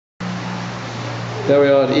There we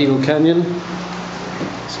are at Eagle Canyon.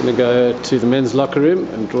 Just going to go to the men's locker room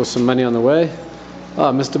and draw some money on the way.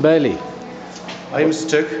 Mr. Bailey. Hi, Mr.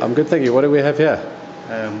 Turk. I'm good, thank you. What do we have here?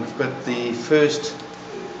 We've got the first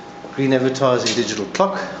green advertising digital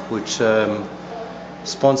clock, which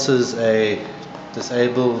sponsors a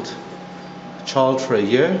disabled child for a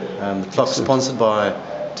year. The clock's sponsored by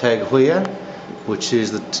Tag Heuer, which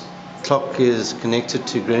is clock is connected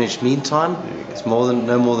to Greenwich Mean Time. It's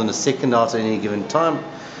no more than a second out at any given time.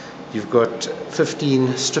 You've got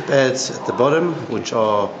 15 strip ads at the bottom, which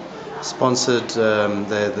are sponsored.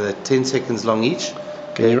 They're 10 seconds long each.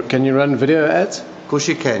 Can you run video ads? Of course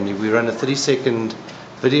you can. We run a 30-second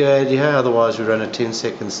video ad here, otherwise we run a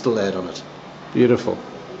 10-second still ad on it. Beautiful.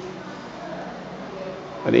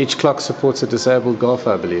 And each clock supports a disabled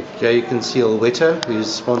golfer, I believe. Here you can see Alweta, who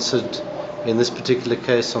is sponsored in this particular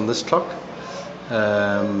case on this clock.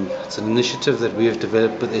 It's an initiative that we have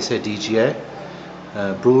developed with SADGA.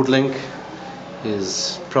 Broadlink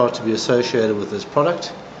is proud to be associated with this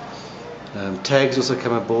product. Tags also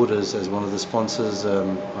come aboard as one of the sponsors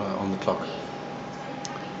on the clock.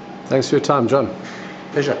 Thanks for your time, John.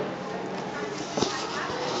 Pleasure.